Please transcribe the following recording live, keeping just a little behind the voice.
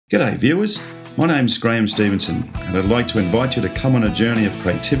G'day viewers, my name's Graham Stevenson and I'd like to invite you to come on a journey of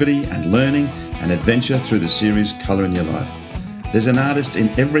creativity and learning and adventure through the series Colour in Your Life. There's an artist in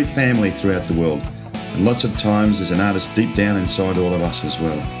every family throughout the world, and lots of times there's an artist deep down inside all of us as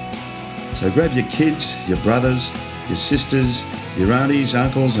well. So grab your kids, your brothers, your sisters, your aunties,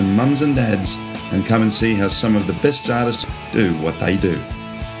 uncles and mums and dads and come and see how some of the best artists do what they do.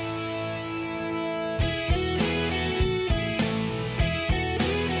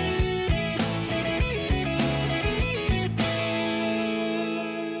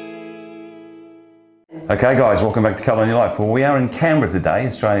 Okay guys, welcome back to Colour in Your Life. Well, we are in Canberra today,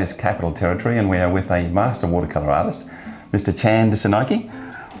 Australia's capital territory, and we are with a master watercolour artist, Mr. Chan Dissanayake.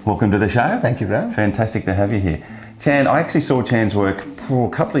 Welcome to the show. Thank you, Graham. Fantastic to have you here. Chan, I actually saw Chan's work a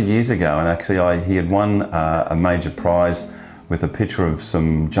couple of years ago, and actually he had won a major prize with a picture of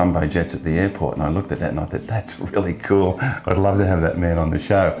some jumbo jets at the airport, and I looked at that and I thought, that's really cool. I'd love to have that man on the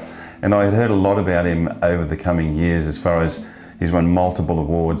show. And I had heard a lot about him over the coming years as far as he's won multiple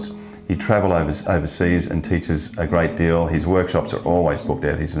awards. He travels overseas and teaches a great deal. His workshops are always booked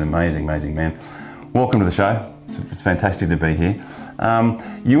out. He's an amazing, amazing man. Welcome to the show. It's fantastic to be here.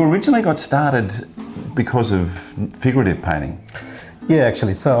 You originally got started because of figurative painting. Yeah,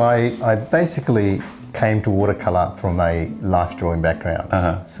 actually. So I basically came to watercolour from a life drawing background.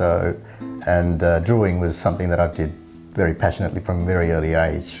 Drawing was something that I did very passionately from a very early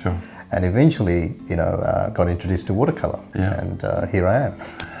age. Sure. And eventually, got introduced to watercolour. Yeah. And here I am.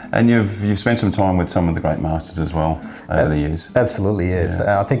 And you've spent some time with some of the great masters as well over the years. Absolutely, yes.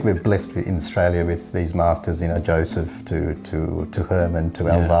 Yeah. I think we're blessed in Australia with these masters, Joseph to Herman to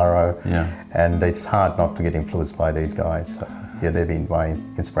Alvaro. Yeah. And it's hard not to get influenced by these guys. So, yeah, they've been my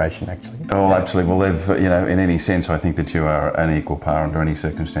inspiration actually. Oh, yeah. Absolutely. Well, they've, in any sense, I think that you are an equal par under any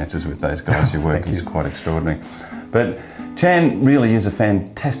circumstances with those guys. Your work is quite extraordinary. But Chan really is a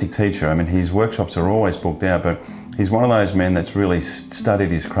fantastic teacher. I mean, his workshops are always booked out, but he's one of those men that's really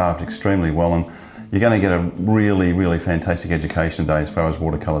studied his craft extremely well, and you're going to get a really, really fantastic education today as far as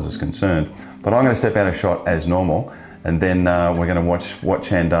watercolours is concerned. But I'm going to step out of shot as normal, and then we're going to watch what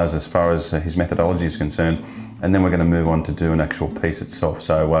Chan does as far as his methodology is concerned, and then we're going to move on to do an actual piece itself.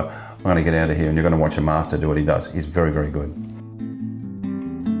 So I'm going to get out of here, and you're going to watch a master do what he does. He's very, very good.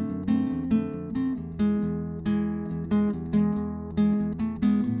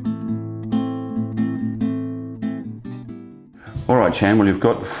 All right, Chan, well, you've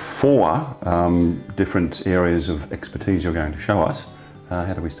got 4 different areas of expertise you're going to show us.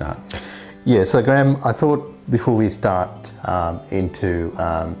 How do we start? Yeah, so Graham, I thought before we start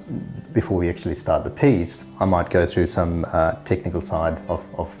before we actually start the piece, I might go through some technical side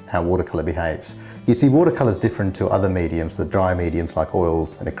of how watercolour behaves. You see, watercolour is different to other mediums, the dry mediums like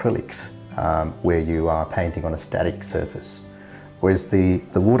oils and acrylics, where you are painting on a static surface. Whereas the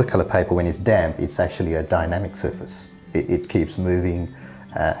watercolour paper, when it's damp, it's actually a dynamic surface. It keeps moving,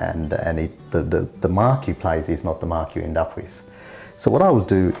 and the mark you place is not the mark you end up with. So what I will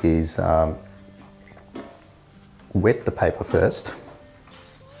do is wet the paper first.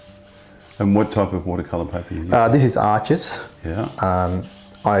 And what type of watercolour paper you use? This is Arches. Yeah.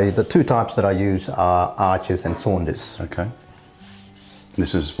 The 2 types that I use are Arches and Saunders. Okay.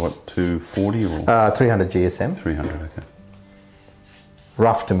 This is what, 240 or? 300 GSM. 300, okay.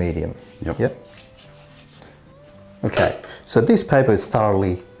 Rough to medium. Yep. Okay, so this paper is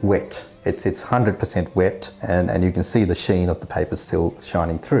thoroughly wet. It's 100% wet, and you can see the sheen of the paper still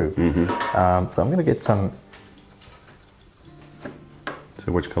shining through. Mm-hmm. So I'm going to get some.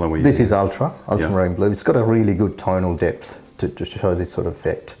 So which colour were you This using? is ultramarine blue. It's got a really good tonal depth to show this sort of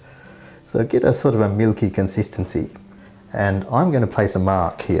effect. So get a sort of a milky consistency, and I'm going to place a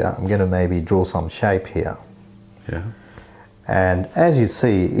mark here. I'm going to maybe draw some shape here. Yeah. And as you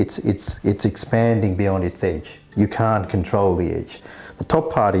see, it's expanding beyond its edge. You can't control the edge. The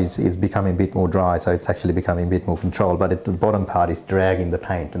top part is becoming a bit more dry, so it's actually becoming a bit more controlled, but the bottom part is dragging the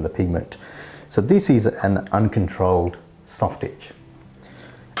paint and the pigment. So this is an uncontrolled soft edge.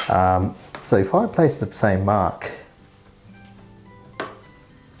 So if I place the same mark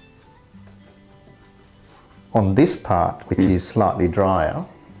on this part, which is slightly drier,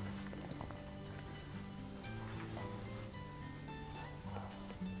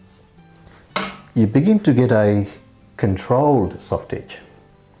 you begin to get a controlled soft edge.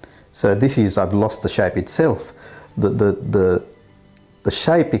 So this is, I've lost the shape itself. The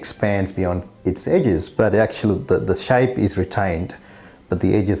shape expands beyond its edges, but actually the shape is retained, but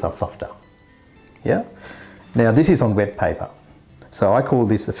the edges are softer. Yeah? Now this is on wet paper. So I call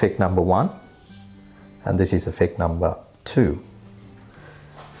this effect number 1, and this is effect number 2.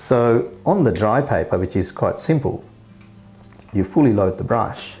 So on the dry paper, which is quite simple, you fully load the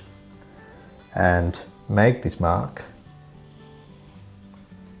brush and make this mark.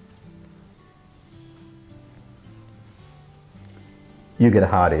 You get a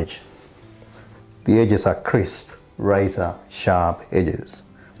hard edge. The edges are crisp, razor sharp edges.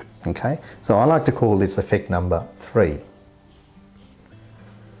 Okay, so I like to call this effect number 3.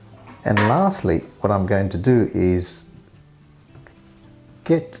 And lastly, what I'm going to do is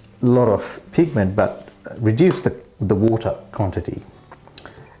get a lot of pigment but reduce the water quantity.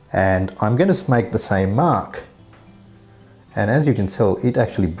 And I'm going to make the same mark. And as you can tell, it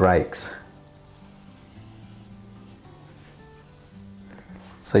actually breaks.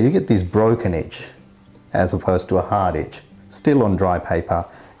 So you get this broken edge as opposed to a hard edge, still on dry paper,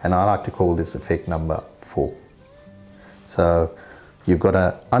 and I like to call this effect number 4. So you've got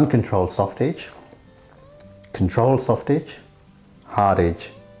an uncontrolled soft edge, controlled soft edge, hard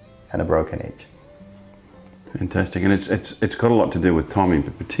edge, and a broken edge. Fantastic, and it's got a lot to do with timing,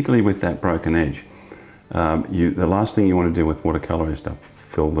 but particularly with that broken edge. The last thing you want to do with watercolour is to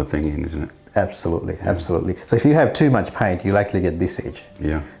fill the thing in, isn't it? Absolutely, absolutely. So if you have too much paint, you'll actually get this edge.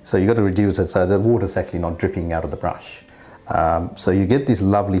 Yeah. So you've got to reduce it so the water's actually not dripping out of the brush. So you get this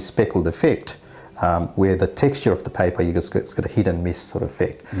lovely speckled effect where the texture of the paper, it's got a hit and miss sort of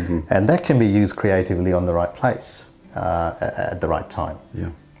effect. And that can be used creatively on the right place at the right time. Yeah.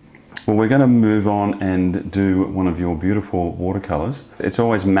 Well, we're going to move on and do one of your beautiful watercolours. It's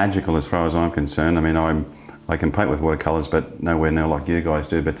always magical as far as I'm concerned. I mean, I can paint with watercolours, but nowhere near like you guys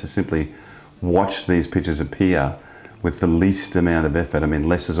do, but to simply watch these pictures appear with the least amount of effort. I mean,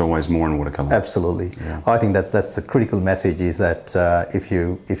 less is always more in watercolour. Absolutely. Yeah. I think that's the critical message, is that if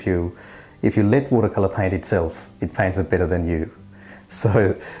you let watercolour paint itself, it paints it better than you.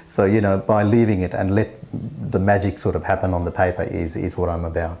 So you know, by leaving it and let the magic sort of happen on the paper is what I'm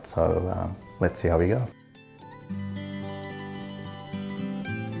about. So let's see how we go.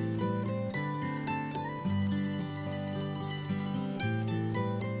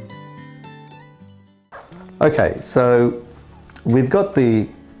 Okay, so we've got the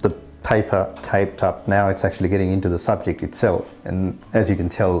paper taped up. Now it's actually getting into the subject itself, and as you can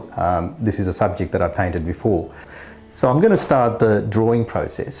tell, this is a subject that I painted before. So I'm going to start the drawing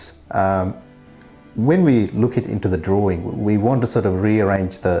process. When we look into the drawing, we want to sort of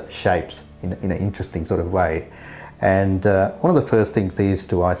rearrange the shapes in an interesting sort of way, and one of the first things is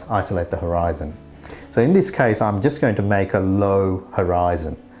to isolate the horizon. So in this case, I'm just going to make a low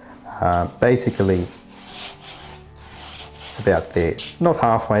horizon, basically about there, not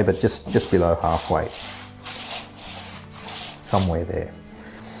halfway, but just below halfway, somewhere there.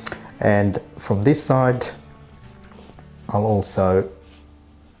 And from this side, I'll also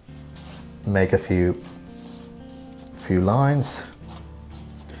make a few lines.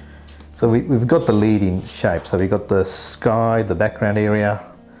 So we've got the leading shape. So we've got the sky, the background area,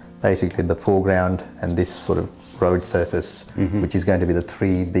 basically the foreground, and this sort of road surface, which is going to be the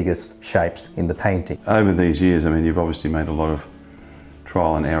 3 biggest shapes in the painting. Over these years, I mean, you've obviously made a lot of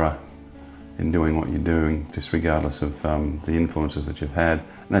trial and error in doing what you're doing, just regardless of the influences that you've had.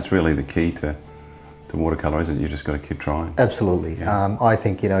 And that's really the key to watercolour, isn't it? You've just got to keep trying. Absolutely. Yeah. I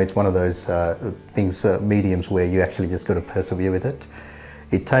think, you know, it's one of those things, mediums, where you actually just got to persevere with it.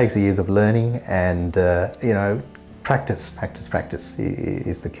 It takes years of learning, and you know, practice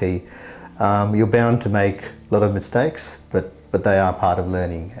is the key. You're bound to make a lot of mistakes, but they are part of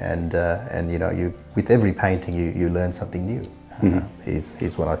learning, and you know, with every painting you learn something new.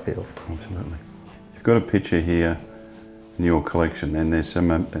 Is what I feel. Absolutely. You've got a picture here in your collection, and there's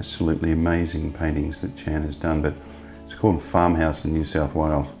some absolutely amazing paintings that Chan has done, but it's called Farmhouse in New South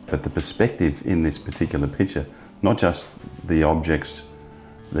Wales. But the perspective in this particular picture, not just the objects,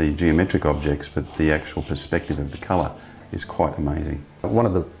 the geometric objects, but the actual perspective of the colour is quite amazing. One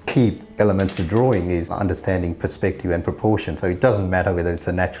of the key elements of drawing is understanding perspective and proportion. So it doesn't matter whether it's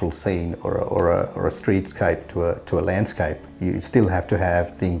a natural scene or a streetscape to a landscape. You still have to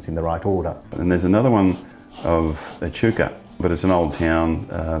have things in the right order. And there's another one of Echuca, but it's an old town.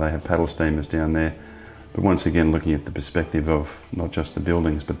 They have paddle steamers down there. But once again, looking at the perspective of not just the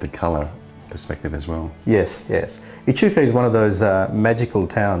buildings, but the colour perspective as well. Yes, yes. Echuca is one of those magical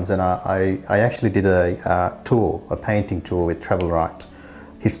towns, and I actually did a tour, a painting tour with Travel Right,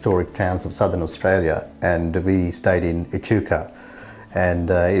 historic towns of southern Australia, and we stayed in Echuca, and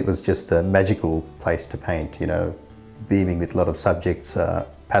it was just a magical place to paint, you know, beaming with a lot of subjects,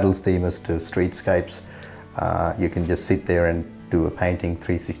 paddle steamers to streetscapes. You can just sit there and do a painting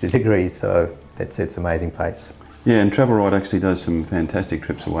 360 degrees, so it's an amazing place. Yeah, and Travel Right actually does some fantastic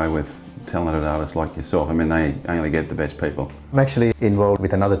trips away with talented artists like yourself. I mean, they only get the best people. I'm actually involved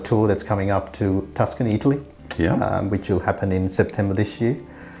with another tour that's coming up to Tuscany, Italy, yeah. Which will happen in September this year.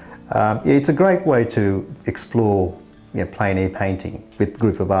 It's a great way to explore plein air painting with a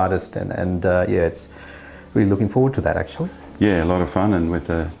group of artists, and yeah, it's really looking forward to that actually. Yeah, a lot of fun, and with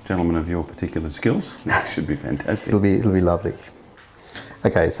a gentleman of your particular skills, it should be fantastic. It'll be lovely.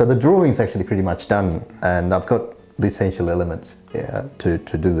 Okay, so the drawing's actually pretty much done, and I've got the essential elements to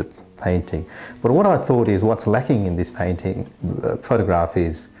do the painting. But what I thought is what's lacking in this painting photograph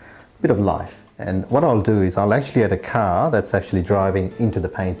is a bit of life. And what I'll do is I'll actually add a car that's actually driving into the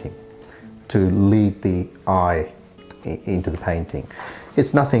painting to lead the eye into the painting.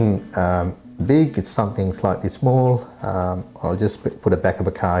 It's nothing big, it's something slightly small. I'll just put a back of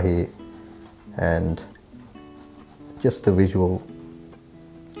a car here and just a visual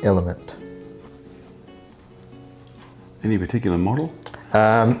element. Any particular model?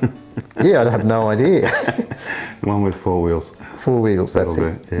 Yeah, I have no idea. The one with 4 wheels. 4 wheels, that's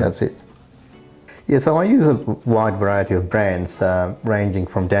it. Yeah. That's it. Yeah, so I use a wide variety of brands, ranging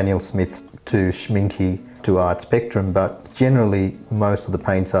from Daniel Smith to Schminke to Art Spectrum, but generally most of the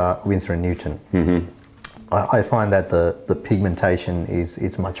paints are Winsor & Newton. Mm-hmm. I find that the pigmentation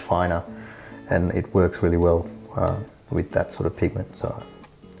is much finer, and it works really well with that sort of pigment.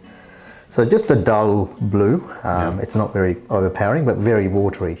 So just a dull blue. It's not very overpowering, but very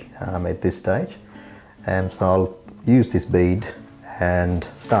watery at this stage. And so I'll use this bead and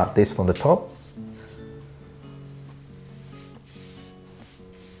start this from the top.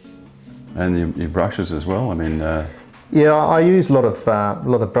 And your brushes as well. I mean, yeah, I use a lot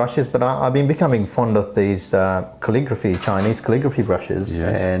of brushes, but I've been becoming fond of these Chinese calligraphy brushes,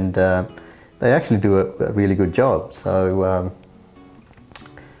 yes. And they actually do a really good job. So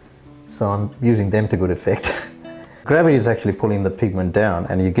I'm using them to good effect. Gravity is actually pulling the pigment down,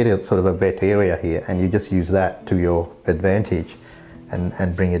 and you get a sort of a wet area here, and you just use that to your advantage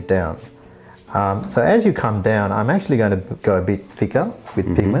and bring it down. So as you come down, I'm actually going to go a bit thicker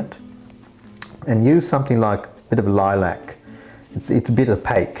with pigment and use something like a bit of lilac. It's a bit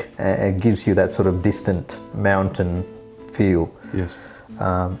opaque, and it gives you that sort of distant mountain feel. yes.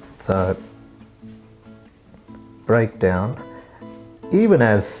 So break down. Even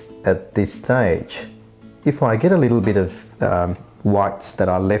as at this stage, if I get a little bit of whites that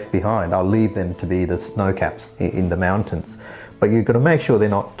are left behind, I'll leave them to be the snow caps in the mountains. But you've got to make sure they're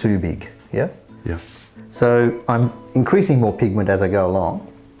not too big, yeah? Yeah. So I'm increasing more pigment as I go along.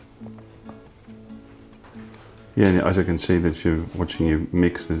 Yeah, and as I can see that you're watching you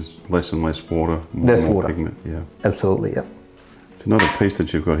mix, there's less and less water, Less more water. pigment. Yeah. Absolutely, yeah. It's another piece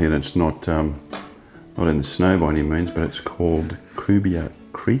that you've got here that's not in the snow by any means, but it's called Cubia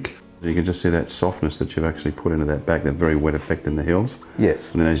Creek. You can just see that softness that you've actually put into that back, that very wet effect in the hills.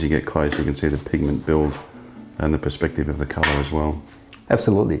 Yes. And then as you get close, you can see the pigment build and the perspective of the colour as well.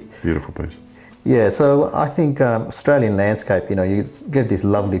 Absolutely. Beautiful piece. Yeah, so I think Australian landscape, you get these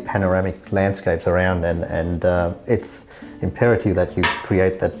lovely panoramic landscapes around, and it's imperative that you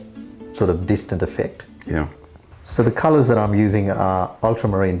create that sort of distant effect. Yeah. So the colours that I'm using are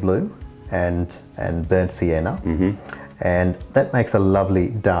ultramarine blue and burnt sienna, and that makes a lovely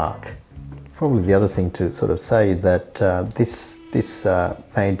dark. Probably the other thing to sort of say is that this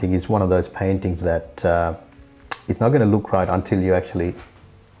painting is one of those paintings that it's not going to look right until you actually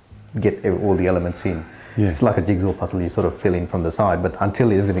get all the elements in. Yeah. It's like a jigsaw puzzle, you sort of fill in from the side, but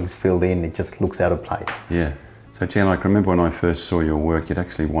until everything's filled in, it just looks out of place. Yeah. So Chan, I can remember when I first saw your work, you'd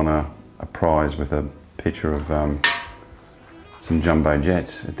actually won a prize with a picture of some jumbo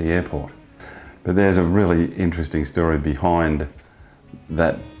jets at the airport. But there's a really interesting story behind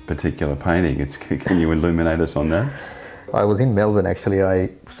that particular painting. Can you illuminate us on that? I was in Melbourne actually. I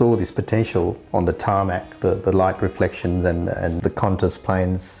saw this potential on the tarmac, the light reflections and the contrast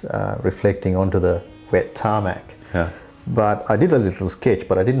planes reflecting onto the wet tarmac. Yeah. But I did a little sketch,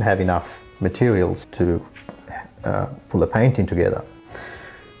 but I didn't have enough materials to pull a painting together.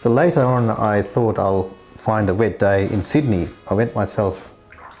 So later on I thought I'll find a wet day in Sydney. I went myself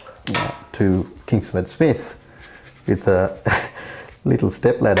to Kingsford Smith with a little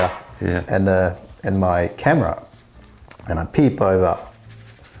stepladder and my camera. And I peep over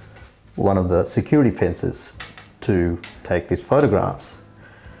one of the security fences to take these photographs.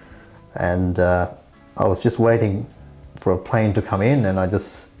 And I was just waiting for a plane to come in, and I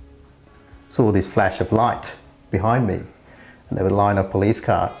just saw this flash of light behind me. And there were a line of police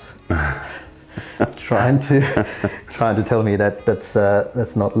cars trying to tell me that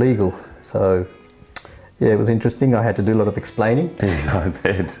that's not legal. So yeah, it was interesting. I had to do a lot of explaining. Yes, I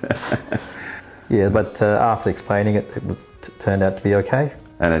bet. Yeah, but after explaining it, turned out to be okay.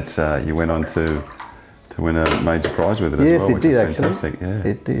 And it's you went on to win a major prize with it as well, which is fantastic. Yeah.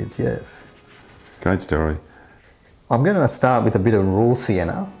 It did, yes. Great story. I'm going to start with a bit of raw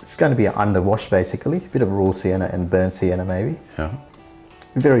sienna. It's going to be an underwash basically, a bit of raw sienna and burnt sienna maybe. Yeah.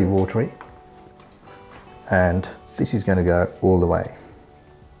 Very watery. And this is going to go all the way.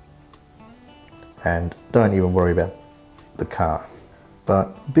 And don't even worry about the car.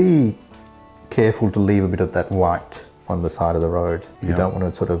 But be careful to leave a bit of that white on the side of the road. You don't want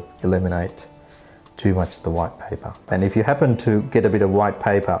to sort of eliminate too much of the white paper. And if you happen to get a bit of white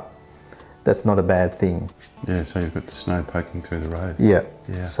paper, that's not a bad thing. Yeah, so you've got the snow poking through the road. Yeah.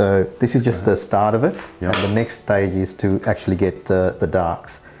 So this is just the start of it. Yep. And the next stage is to actually get the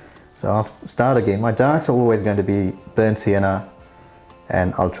darks. So I'll start again. My darks are always going to be burnt sienna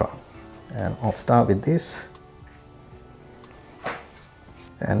and ultra. And I'll start with this.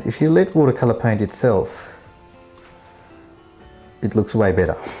 And if you let watercolour paint itself, it looks way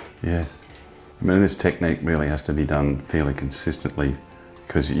better. Yes. I mean, this technique really has to be done fairly consistently,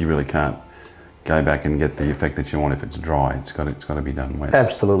 because you really can't go back and get the effect that you want if it's dry. It's got to be done wet.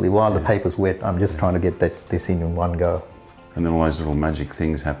 Absolutely. While the paper's wet, I'm just trying to get this in one go. And then all those little magic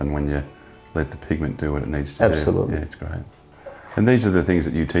things happen when you let the pigment do what it needs to do. Absolutely. Yeah, it's great. And these are the things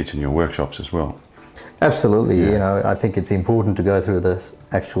that you teach in your workshops as well. Absolutely. You know, I think it's important to go through the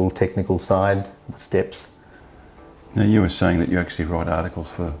actual technical side, the steps. Now, you were saying that you actually write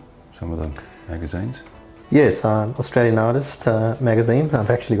articles for some of the magazines? Yes, Australian Artist magazine. I've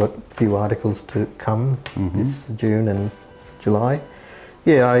actually got a few articles to come this June and July.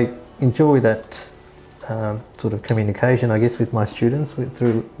 Yeah, I enjoy that sort of communication, I guess, with my students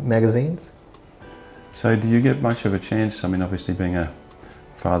through magazines. So do you get much of a chance, I mean, obviously being a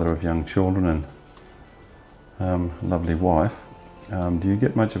father of young children and a lovely wife, do you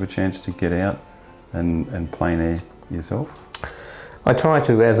get much of a chance to get out and plein air yourself? I try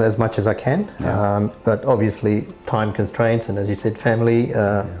to as much as I can, but obviously time constraints and, as you said, family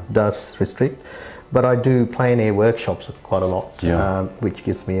does restrict. But I do plein air workshops quite a lot, which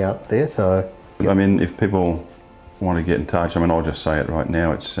gets me out there. So, I mean, if people want to get in touch, I mean, I'll just say it right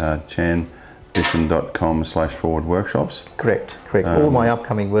now. It's chandissan.com/workshops. Correct. All my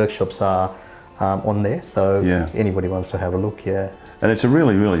upcoming workshops are on there, so anybody wants to have a look, And it's a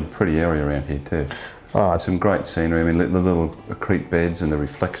really, really pretty area around here too. Oh, some great scenery. I mean, the little creek beds and the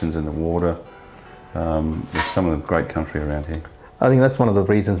reflections in the water. There's some of the great country around here. I think that's one of the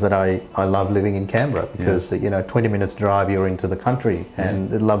reasons that I love living in Canberra, because you know, 20 minutes drive you're into the country and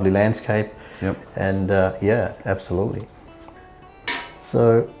the lovely landscape. And yeah, absolutely.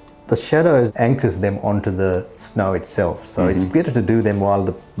 So the shadows anchors them onto the snow itself. So it's better to do them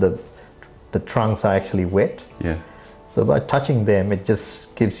while the trunks are actually wet. So by touching them, it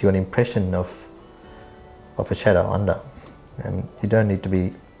just gives you an impression of a shadow under, and you don't need to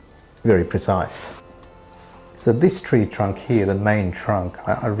be very precise. So this tree trunk here, the main trunk,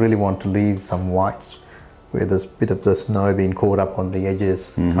 I really want to leave some whites where there's a bit of the snow being caught up on the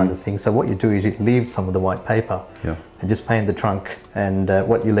edges, kind of thing. So what you do is you leave some of the white paper and just paint the trunk, and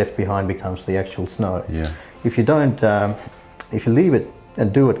what you left behind becomes the actual snow. If you don't, if you leave it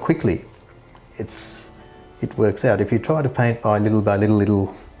and do it quickly, it works out. If you try to paint by little,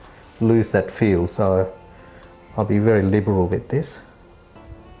 it'll lose that feel. So I'll be very liberal with this.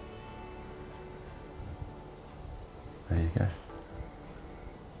 There you go.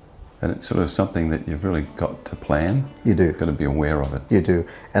 And it's sort of something that you've really got to plan. You do. You've got to be aware of it. You do.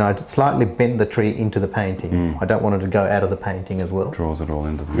 And I slightly bend the tree into the painting. I don't want it to go out of the painting as well. Draws it all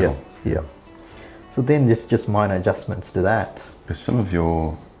into the middle. So then just minor adjustments to that. Because some of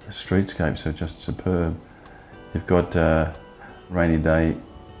your streetscapes are just superb. You've got Rainy Day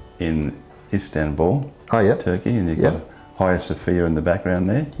in Istanbul, Turkey, and you've got Hagia Sophia in the background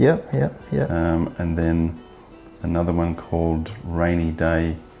there. And then another one called Rainy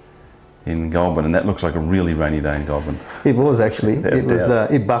Day in Goulburn, and that looks like a really rainy day in Goulburn. It was actually.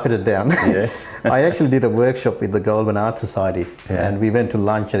 It bucketed down. I actually did a workshop with the Goulburn Art Society, and we went to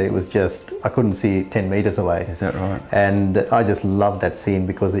lunch, and it was just, I couldn't see 10 metres away. Is that right? And I just loved that scene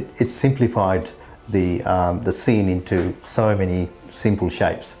because it simplified the scene into so many simple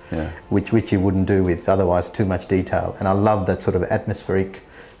shapes, which you wouldn't do with otherwise too much detail. And I love that sort of atmospheric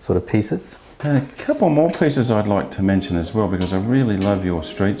sort of pieces. And a couple more pieces I'd like to mention as well, because I really love your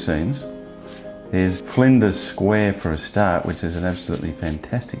street scenes. There's Flinders Square for a start, which is an absolutely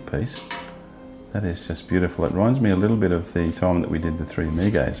fantastic piece. That is just beautiful. It reminds me a little bit of the time that we did the Three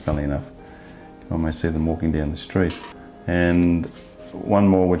Amigos, funnily enough. You can almost see them walking down the street. And one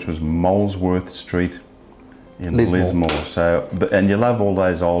more, which was Molesworth Street in Lismore. So, and you love all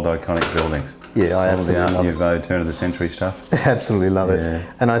those old iconic buildings. Yeah, I absolutely love it. Art Nouveau, turn of the century stuff. Absolutely love it.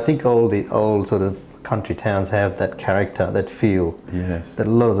 And I think all the old sort of country towns have that character, that feel, Yes. that a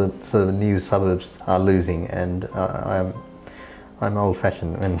lot of the sort of new suburbs are losing, and I'm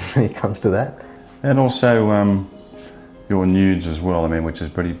old-fashioned when it comes to that. And also your nudes as well, I mean, which is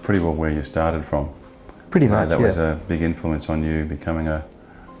pretty well where you started from. Pretty much, that was a big influence on you becoming a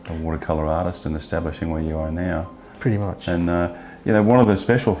watercolour artist and establishing where you are now. Pretty much. And you know, one of the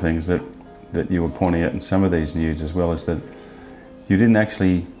special things that you were pointing out in some of these nudes as well is that you didn't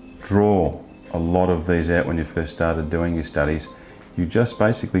actually draw a lot of these out when you first started doing your studies. You just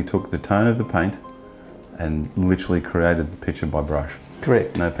basically took the tone of the paint and literally created the picture by brush.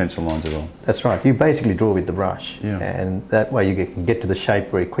 Correct. No pencil lines at all. That's right. You basically draw with the brush, Yeah. and that way you can get to the shape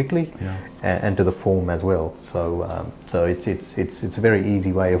very quickly, Yeah. and to the form as well. So, so it's a very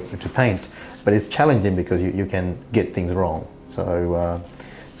easy way to paint, but it's challenging because you can get things wrong.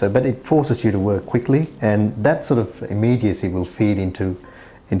 So, but it forces you to work quickly, and that sort of immediacy will feed into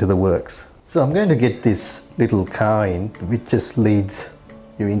the works. So I'm going to get this little car in, which just leads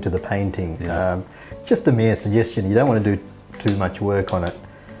you into the painting. Yeah. It's just a mere suggestion. You don't want to do too much work on it,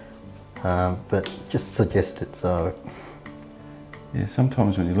 but just suggest it. So yeah,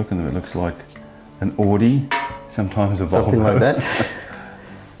 sometimes when you look at them, it looks like an Audi, sometimes a Volvo. something like that.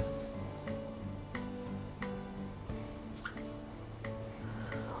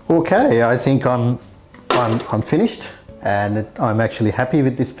 Okay, I think I'm finished, and I'm actually happy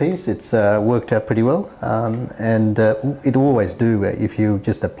with this piece. It's worked out pretty well, and it always do if you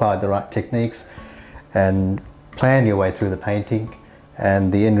just apply the right techniques and plan your way through the painting,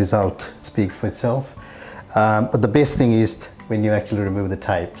 and the end result speaks for itself. But the best thing is when you actually remove the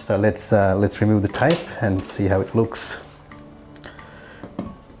tape. So let's remove the tape and see how it looks.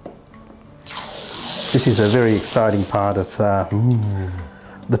 This is a very exciting part of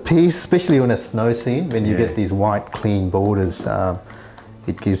the piece, especially on a snow scene, when you get these white clean borders.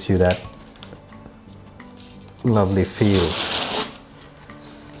 It gives you that lovely feel.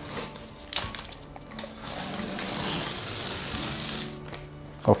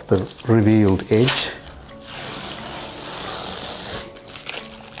 Of the revealed edge.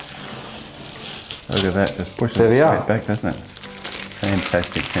 Look at that, just pushes There it we straight are. back, doesn't it?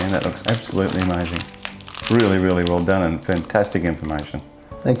 Fantastic, Chan. That looks absolutely amazing. Really, really well done, and fantastic information.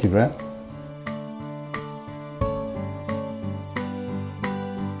 Thank you, Grant.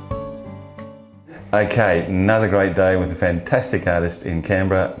 Okay, another great day with a fantastic artist in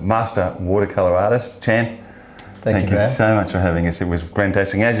Canberra, master watercolour artist, Chan. Thank you Grant. so much for having us. It was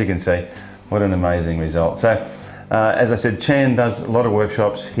fantastic. As you can see, what an amazing result. So, as I said, Chan does a lot of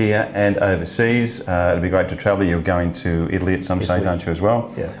workshops here and overseas. It'd be great to travel. You're going to Italy at some stage, aren't you, as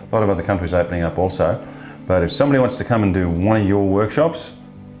well? Yeah. A lot of other countries opening up also. But if somebody wants to come and do one of your workshops,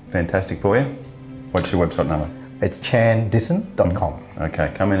 fantastic for you. What's your website number? It's chandissan.com.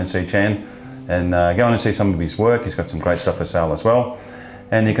 Okay, come in and see Chan, and go in and see some of his work. He's got some great stuff for sale as well.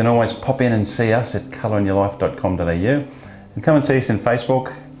 And you can always pop in and see us at colourinyourlife.com.au, and come and see us in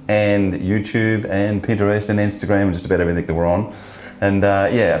Facebook and YouTube and Pinterest and Instagram and just about everything that we're on. And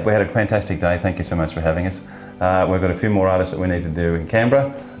yeah, we had a fantastic day. Thank you so much for having us. We've got a few more artists that we need to do in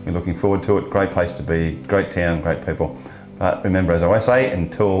Canberra. We're looking forward to it. Great place to be, great town, great people. But remember, as I always say,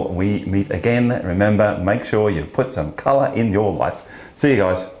 until we meet again, remember, make sure you put some colour in your life. See you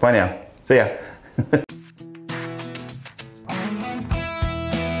guys. Bye now. See ya.